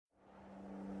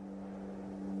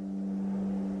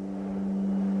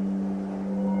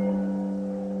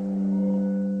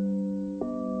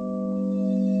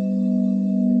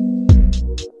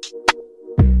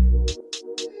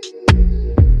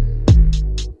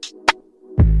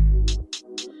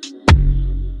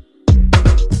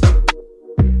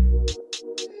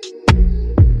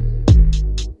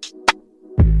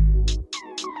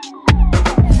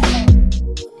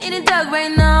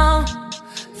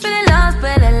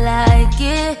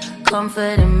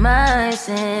comfort in my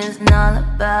sins, and all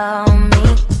about me.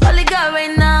 All I got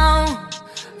right now,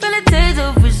 feel a taste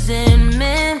of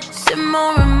resentment,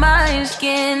 simmer in my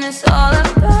skin, it's all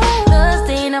about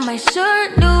bloodstain on my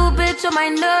shirt, new bitch on my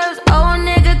nerves. Old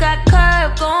nigga got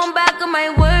curved, going back on my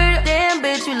word. Damn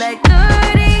bitch, you like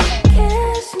dirty,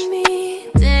 kiss me,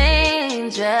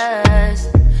 dangerous.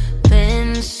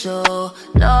 Been so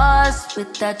lost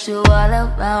without you all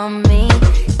around me.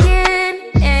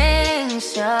 Get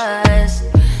anxious,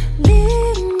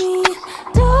 leave me,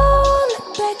 don't look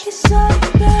back, it's all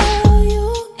about you.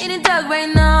 In the dark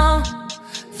right now,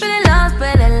 feeling lost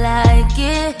but I like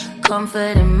it.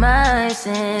 Comfort in my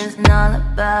sins, and all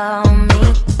about me.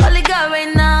 All I got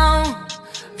right now,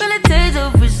 feel a taste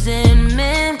of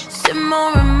resentment,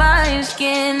 simmer in my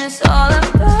skin, it's all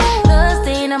about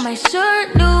bloodstain on my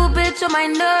shirt, new bitch on my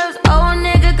nerves. Old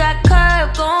nigga got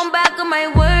curved, going back on my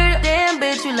word. Damn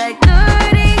bitch, you like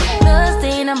dirty,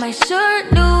 bloodstain on my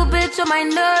shirt, new bitch on my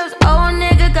nerves. Old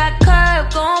nigga got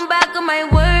curved, going back on my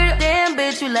word. Damn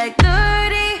bitch, you like dirty.